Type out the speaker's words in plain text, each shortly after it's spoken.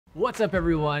What's up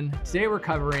everyone? Today we're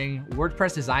covering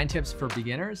WordPress design tips for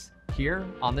beginners here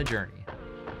on The Journey. All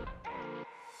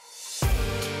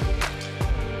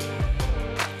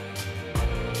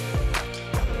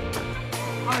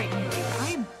right,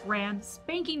 I am brand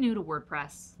spanking new to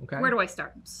WordPress. Okay. Where do I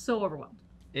start? I'm so overwhelmed.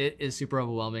 It is super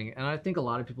overwhelming, and I think a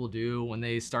lot of people do when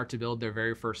they start to build their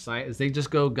very first site is they just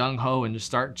go gung-ho and just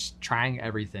start trying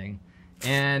everything.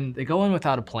 And they go in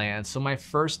without a plan. So my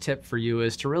first tip for you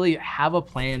is to really have a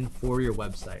plan for your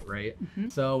website, right?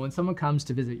 So when someone comes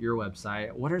to visit your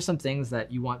website, what are some things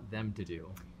that you want them to do?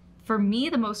 For me,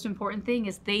 the most important thing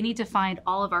is they need to find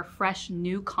all of our fresh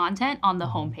new content on the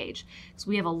homepage. So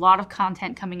we have a lot of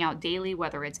content coming out daily,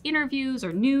 whether it's interviews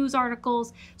or news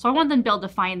articles. So I want them to be able to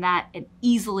find that and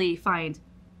easily find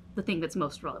the thing that's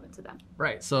most relevant to them.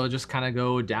 Right, so just kind of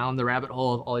go down the rabbit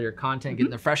hole of all your content, getting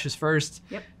the freshest first,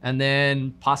 Yep. and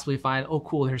then possibly find, oh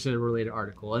cool, here's a related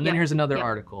article, and then Yep. here's another Yep.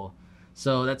 article.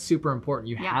 So that's super important.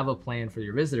 You Yeah. have a plan for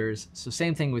your visitors. So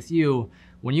same thing with you.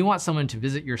 When you want someone to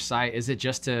visit your site, is it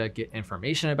just to get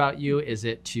information about you? Is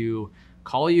it to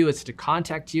call you? Is it to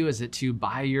contact you? Is it to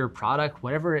buy your product?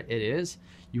 Whatever it is,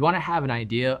 you want to have an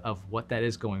idea of what that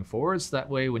is going forward. So that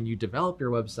way, when you develop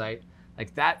your website,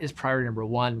 like that is priority number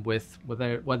one with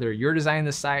whether you're designing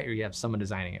the site or you have someone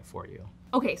designing it for you.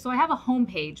 Okay, so I have a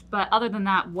homepage, but other than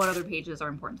that, what other pages are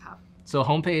important to have? So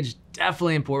homepage,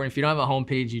 definitely important. If you don't have a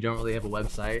homepage, you don't really have a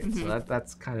website. So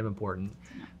that's kind of important.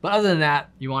 But other than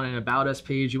that, you want an About Us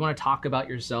page. You want to talk about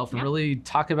yourself and really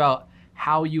talk about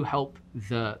how you help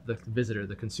the visitor,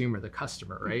 the consumer, the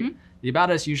customer, right? The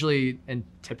About Us usually in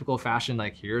typical fashion,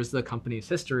 like here's the company's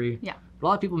history. Yeah. But a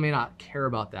lot of people may not care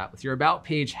about that. With your About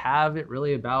page, have it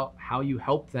really about how you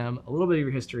help them, a little bit of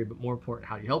your history, but more important,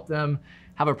 how you help them.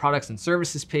 Have a products and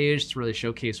services page to really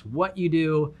showcase what you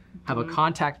do. Have a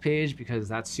contact page because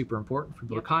that's super important for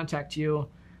people to contact you.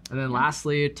 And then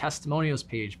lastly, a testimonials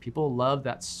page. People love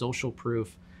that social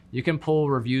proof. You can pull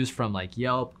reviews from like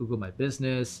Yelp, Google My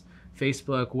Business,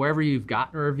 Facebook, wherever you've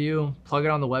gotten a review, plug it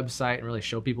on the website and really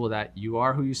show people that you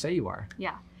are who you say you are.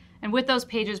 Yeah. And with those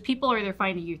pages, people are either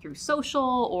finding you through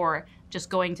social or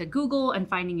just going to Google and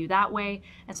finding you that way.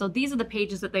 And so these are the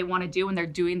pages that they want to do when they're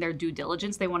doing their due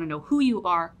diligence. They want to know who you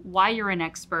are, why you're an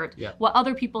expert, what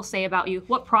other people say about you,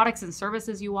 what products and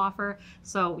services you offer.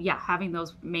 So yeah, having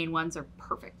those main ones are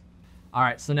perfect. All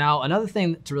right, so now another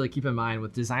thing to really keep in mind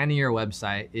with designing your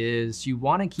website is you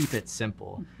want to keep it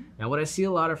simple. Now, what I see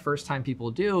a lot of first-time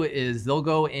people do is they'll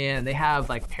go in and they have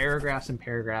like paragraphs and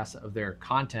paragraphs of their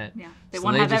content. Yeah, they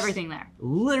want to have everything there.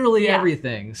 Literally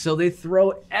everything. So they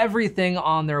throw everything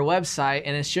on their website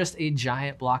and it's just a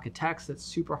giant block of text that's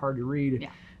super hard to read. Yeah.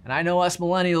 And I know us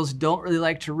millennials don't really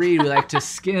like to read, we like to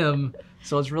skim.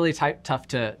 So it's really tough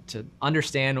to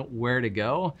understand where to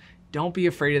go. Don't be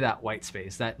afraid of that white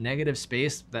space, that negative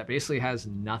space that basically has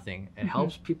nothing. It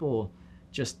helps people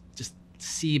just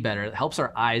see better. It helps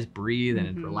our eyes breathe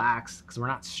and relax because we're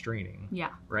not straining. Yeah.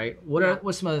 Right?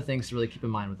 What's some other things to really keep in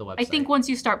mind with the website? I think once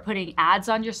you start putting ads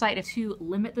on your site, if you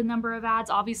limit the number of ads,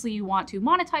 obviously you want to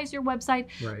monetize your website.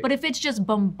 Right. But if it's just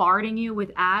bombarding you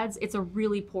with ads, it's a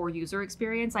really poor user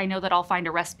experience. I know that I'll find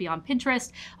a recipe on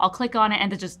Pinterest, I'll click on it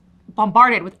and it's just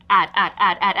bombarded with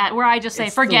ad, where I just say,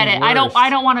 forget it. I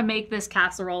don't want to make this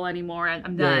casserole anymore.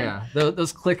 I'm done. Yeah.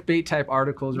 Those clickbait type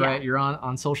articles, right? You're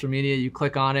on social media, you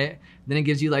click on it, then it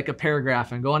gives you like a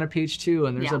paragraph and go on to page 2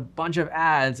 and there's a bunch of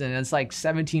ads and it's like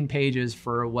 17 pages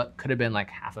for what could have been like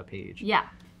half a page. Yeah.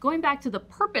 Going back to the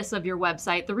purpose of your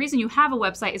website, the reason you have a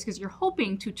website is because you're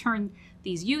hoping to turn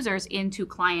these users into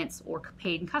clients or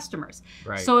paying customers.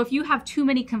 Right. So if you have too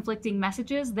many conflicting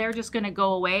messages, they're just going to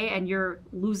go away and you're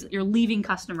leaving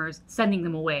customers, sending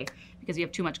them away because you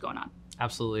have too much going on.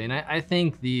 Absolutely. And I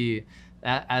think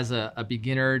as a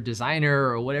beginner designer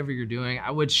or whatever you're doing,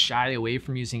 I would shy away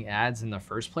from using ads in the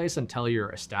first place until you're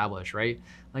established, right?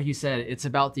 Like you said, it's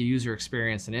about the user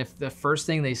experience. And if the first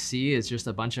thing they see is just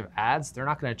a bunch of ads, they're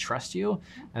not going to trust you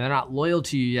and they're not loyal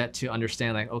to you yet to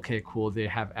understand like, okay, cool, they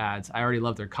have ads. I already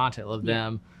love their content, love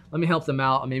them. Let me help them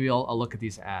out. Maybe I'll look at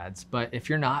these ads. But if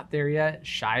you're not there yet,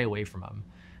 shy away from them.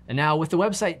 And now with the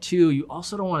website too, you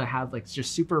also don't want to have like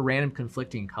just super random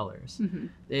conflicting colors.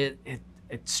 It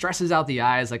stresses out the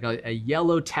eyes. Like a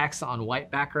yellow text on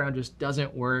white background just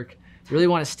doesn't work. You really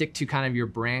want to stick to kind of your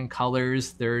brand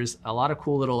colors. There's a lot of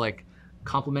cool little like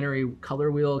complementary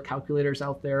color wheel calculators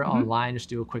out there online. Just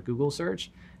do a quick Google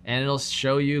search and it'll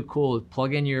show you, cool,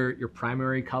 plug in your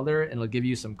primary color and it'll give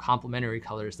you some complementary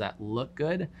colors that look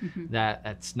good,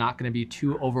 that's not going to be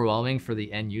too overwhelming for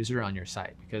the end user on your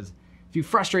site. Because if you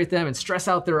frustrate them and stress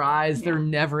out their eyes, they're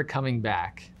never coming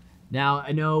back. Now,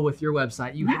 I know with your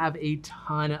website, you have a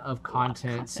ton of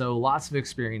content, so lots of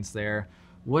experience there.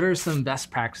 What are some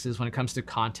best practices when it comes to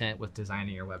content with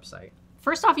designing your website?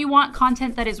 First off, you want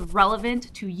content that is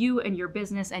relevant to you and your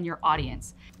business and your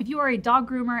audience. If you are a dog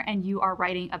groomer and you are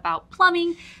writing about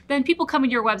plumbing, then people coming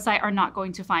to your website are not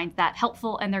going to find that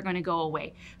helpful and they're going to go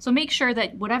away. So make sure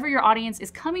that whatever your audience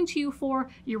is coming to you for,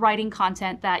 you're writing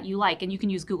content that you like. And you can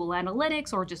use Google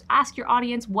Analytics or just ask your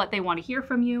audience what they want to hear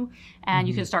from you. And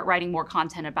you can start writing more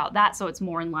content about that so it's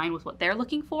more in line with what they're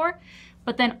looking for.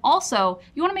 But then also,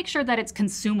 you want to make sure that it's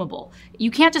consumable.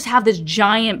 You can't just have this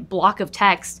giant block of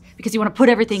text because you want to put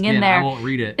everything in there. I won't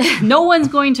read it. No one's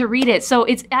going to read it. So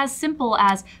it's as simple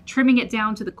as trimming it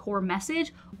down to the core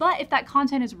message. But if that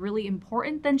content is really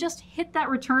important, then just hit that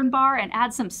return bar and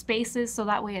add some spaces so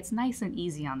that way it's nice and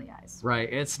easy on the eyes. Right.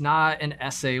 It's not an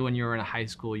essay when you were in high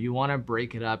school. You want to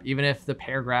break it up. Even if the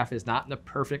paragraph is not in the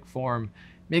perfect form,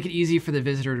 make it easy for the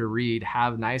visitor to read.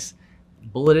 Have nice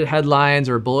bulleted headlines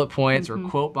or bullet points or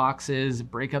quote boxes.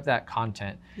 Break up that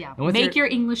content. Yeah. Make your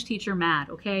English teacher mad,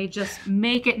 okay? Just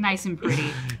make it nice and pretty.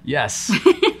 Yes.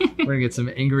 We're gonna get some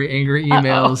angry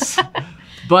emails.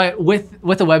 But with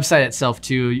the website itself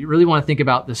too, you really want to think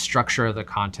about the structure of the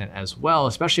content as well,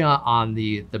 especially on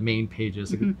the main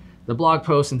pages. The blog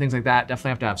posts and things like that definitely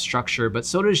have to have structure, but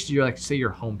so does your, like, say,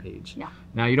 your homepage. Yeah.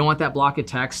 Now, you don't want that block of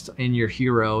text in your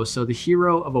hero. So the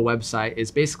hero of a website is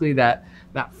basically that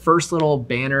first little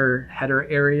banner header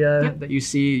area that you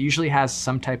see. Usually has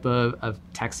some type of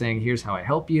text saying, here's how I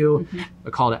help you,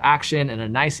 a call to action, and a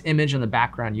nice image in the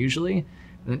background usually.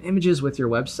 And then images with your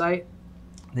website,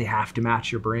 they have to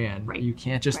match your brand. Right. You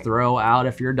can't just throw out,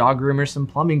 if you're a dog groomer, some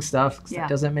plumbing stuff, because that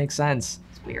doesn't make sense.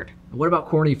 It's weird. What about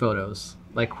corny photos?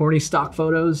 Like corny stock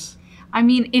photos? I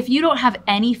mean, if you don't have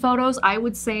any photos, I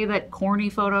would say that corny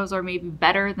photos are maybe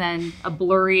better than a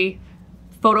blurry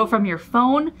photo from your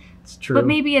phone. It's true. But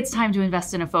maybe it's time to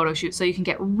invest in a photo shoot so you can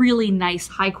get really nice,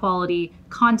 high quality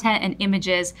content and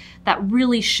images that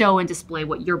really show and display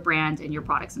what your brand and your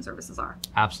products and services are.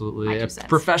 Absolutely. A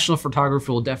professional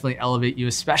photographer will definitely elevate you,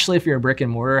 especially if you're a brick and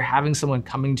mortar. Having someone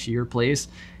coming to your place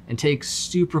and take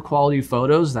super quality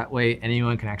photos, that way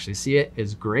anyone can actually see it,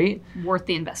 is great. Worth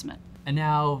the investment. And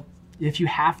now, if you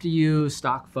have to use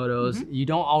stock photos, you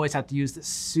don't always have to use the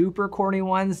super corny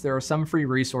ones. There are some free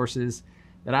resources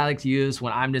that I like to use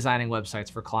when I'm designing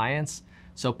websites for clients.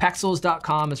 So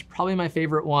pexels.com is probably my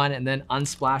favorite one, and then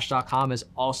unsplash.com is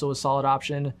also a solid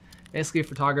option. Basically,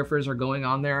 photographers are going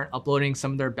on there, uploading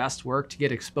some of their best work to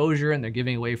get exposure, and they're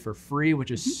giving away for free,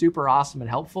 which is super awesome and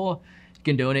helpful. You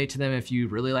can donate to them if you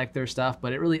really like their stuff,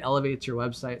 but it really elevates your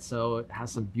website, so it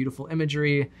has some beautiful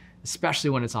imagery,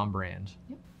 especially when it's on brand.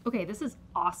 Okay, this is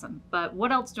awesome, but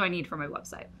what else do I need for my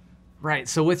website? Right,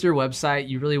 so with your website,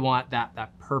 you really want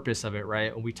that purpose of it,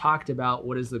 right? We talked about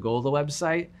what is the goal of the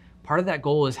website. Part of that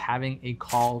goal is having a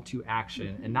call to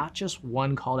action, and not just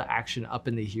one call to action up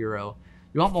in the hero.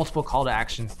 You want multiple call to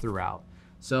actions throughout.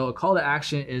 So a call to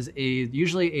action is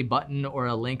usually a button or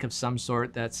a link of some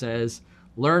sort that says,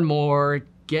 learn more,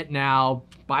 get now,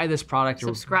 buy this product.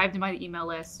 Subscribe to my email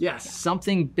list. Yes,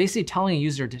 something basically telling a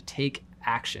user to take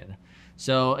action.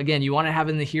 So again, you want to have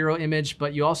it in the hero image,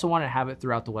 but you also want to have it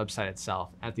throughout the website itself.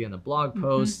 At the end of blog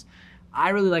posts, I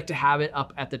really like to have it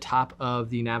up at the top of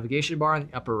the navigation bar in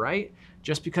the upper right,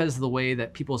 just because of the way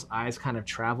that people's eyes kind of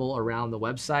travel around the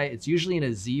website. It's usually in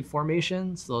a Z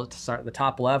formation. So to start at the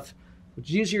top left, which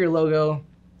is usually your logo,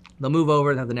 they'll move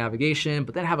over and have the navigation,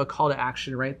 but then have a call to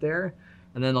action right there.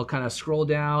 And then they'll kind of scroll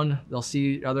down, they'll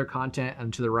see other content,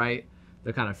 and to the right,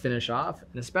 they'll kind of finish off.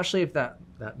 And especially if that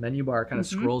menu bar kind of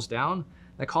scrolls down,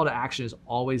 that call to action is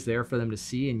always there for them to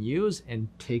see and use and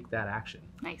take that action.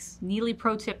 Nice. Neely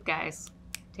pro tip, guys.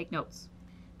 Take notes.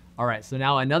 All right, so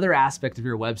now another aspect of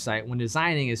your website when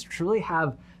designing is to really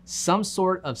have some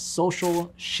sort of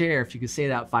social share, if you could say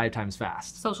that 5 times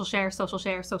fast. Social share, social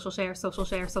share, social share, social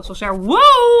share, social share.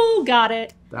 Whoa, got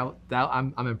it.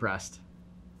 I'm impressed.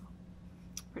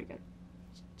 Pretty good.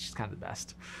 She's kind of the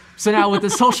best. So now with the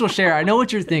social share, I know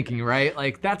what you're thinking, right?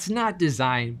 Like, that's not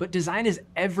design, but design is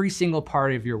every single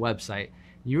part of your website.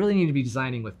 You really need to be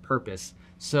designing with purpose.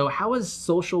 So how is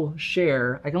social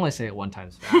share, I can only say it 1 time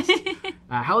fast.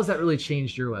 How has that really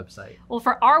changed your website? Well,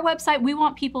 for our website, we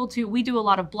want people to, we do a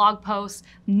lot of blog posts,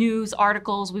 news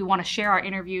articles, we want to share our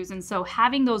interviews. And so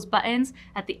having those buttons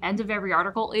at the end of every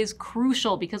article is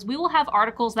crucial because we will have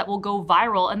articles that will go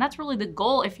viral. And that's really the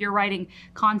goal. If you're writing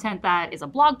content that is a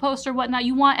blog post or whatnot,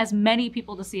 you want as many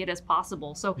people to see it as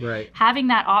possible. So having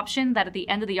that option that at the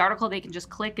end of the article, they can just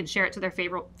click and share it to their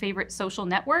favorite social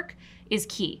network is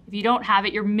key. If you don't have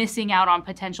it, you're missing out on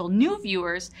potential new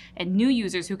viewers and new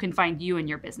users who can find you and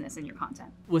your business and your content.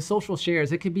 With social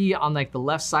shares, it could be on like the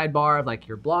left sidebar of like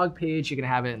your blog page. You can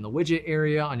have it in the widget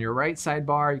area on your right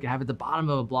sidebar. You can have it at the bottom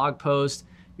of a blog post.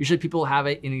 Usually people have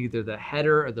it in either the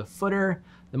header or the footer.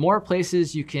 The more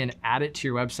places you can add it to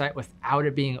your website without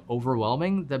it being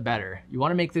overwhelming, the better. You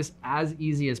wanna make this as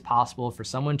easy as possible for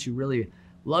someone to really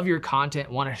love your content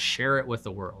and wanna share it with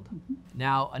the world.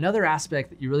 Now, another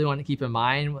aspect that you really want to keep in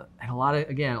mind, and a lot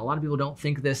of people don't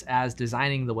think of this as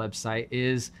designing the website,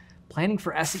 is planning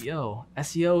for SEO.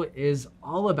 SEO is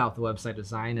all about the website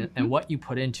design and what you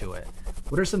put into it.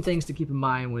 What are some things to keep in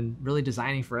mind when really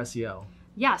designing for SEO?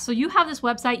 Yeah, so you have this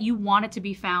website, you want it to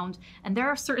be found, and there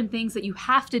are certain things that you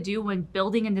have to do when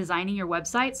building and designing your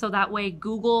website, so that way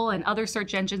Google and other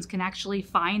search engines can actually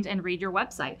find and read your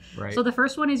website. Right. So the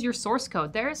first one is your source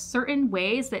code. There's certain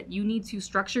ways that you need to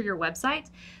structure your website,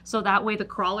 so that way the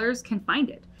crawlers can find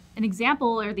it. An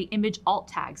example are the image alt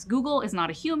tags. Google is not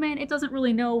a human. It doesn't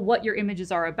really know what your images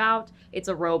are about. It's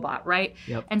a robot, right?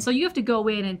 Yep. And so you have to go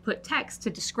in and put text to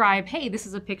describe, hey, this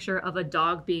is a picture of a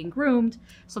dog being groomed.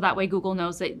 So that way Google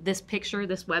knows that this picture,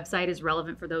 this website is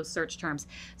relevant for those search terms.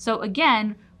 So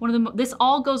again, this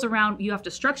all goes around, you have to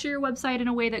structure your website in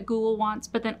a way that Google wants,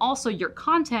 but then also your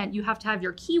content, you have to have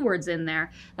your keywords in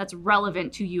there that's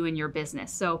relevant to you and your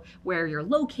business. So where you're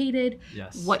located,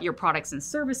 Yes. what your products and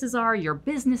services are, your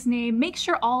business name, make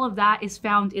sure all of that is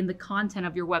found in the content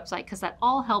of your website because that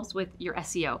all helps with your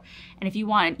SEO. And if you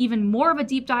want even more of a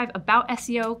deep dive about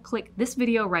SEO, click this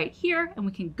video right here and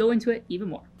we can go into it even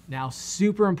more. Now,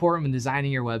 super important when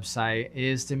designing your website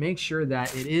is to make sure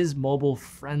that it is mobile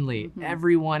friendly.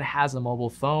 Everyone has a mobile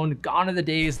phone. Gone are the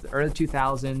days, the early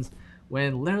 2000s,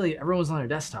 when literally everyone was on their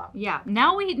desktop. Yeah,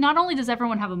 now not only does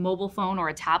everyone have a mobile phone or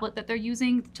a tablet that they're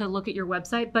using to look at your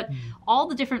website, but all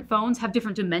the different phones have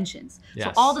different dimensions. Yes.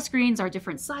 So all the screens are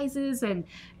different sizes and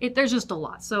there's just a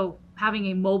lot. So having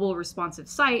a mobile responsive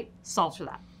site solves for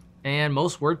that. And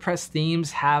most WordPress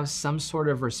themes have some sort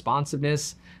of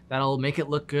responsiveness that'll make it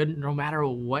look good no matter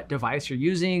what device you're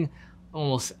using.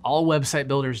 Almost all website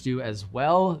builders do as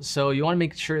well. So you wanna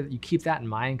make sure that you keep that in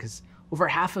mind because over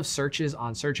half of searches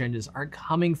on search engines are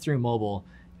coming through mobile.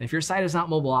 And if your site is not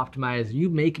mobile optimized, you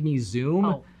make me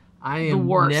zoom, I am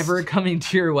never coming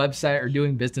to your website or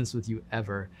doing business with you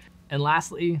ever. And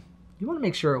lastly, you wanna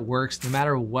make sure it works no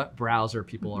matter what browser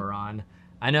people are on.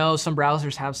 I know some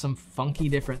browsers have some funky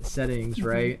different settings,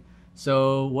 right?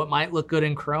 So what might look good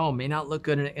in Chrome may not look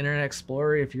good in Internet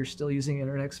Explorer if you're still using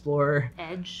Internet Explorer.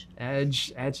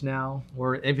 Edge now.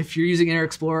 Or if you're using Internet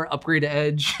Explorer, upgrade to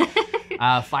Edge.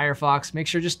 Firefox, make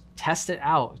sure just test it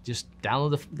out. Just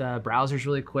download the browsers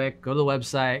really quick, go to the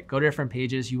website, go to different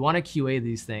pages. You want to QA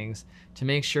these things to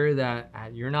make sure that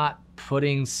you're not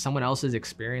putting someone else's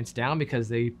experience down because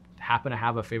they happen to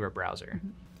have a favorite browser.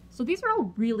 So these are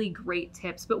all really great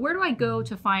tips, but where do I go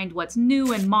to find what's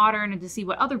new and modern and to see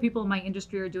what other people in my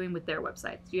industry are doing with their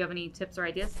websites? Do you have any tips or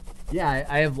ideas? Yeah,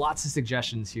 I have lots of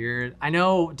suggestions here. I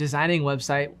know designing a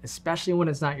website, especially when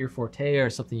it's not your forte or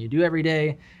something you do every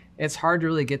day, it's hard to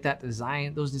really get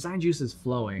those design juices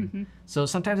flowing. So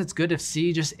sometimes it's good to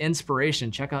see just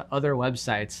inspiration, check out other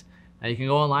websites. Now you can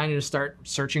go online and just start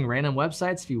searching random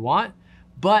websites if you want.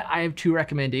 But I have two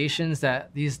recommendations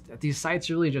that these sites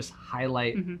really just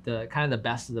highlight the kind of the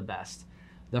best of the best.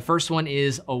 The first one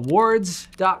is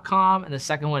awards.com and the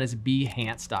second one is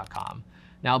behance.com.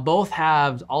 Now both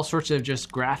have all sorts of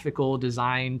just graphical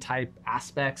design type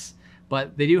aspects,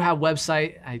 but they do have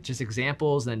website just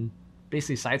examples and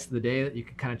basically sites of the day that you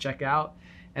can kind of check out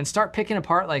and start picking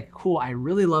apart like, cool, I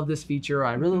really love this feature.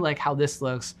 I really like how this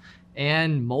looks,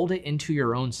 and mold it into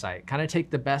your own site. Kind of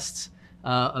take the best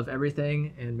of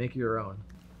everything and make it your own.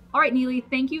 All right, Neely,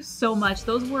 thank you so much.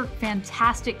 Those were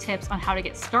fantastic tips on how to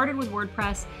get started with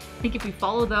WordPress. I think if you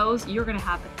follow those, you're gonna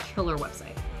have a killer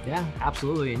website. Yeah,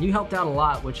 absolutely. And you helped out a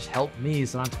lot, which has helped me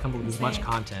so I don't have to come up with as much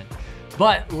content.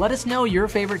 But let us know your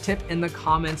favorite tip in the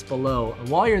comments below. And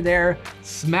while you're there,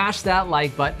 smash that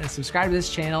like button and subscribe to this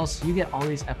channel so you get all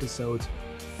these episodes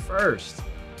first.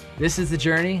 This is The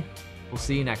Journey. We'll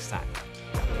see you next time.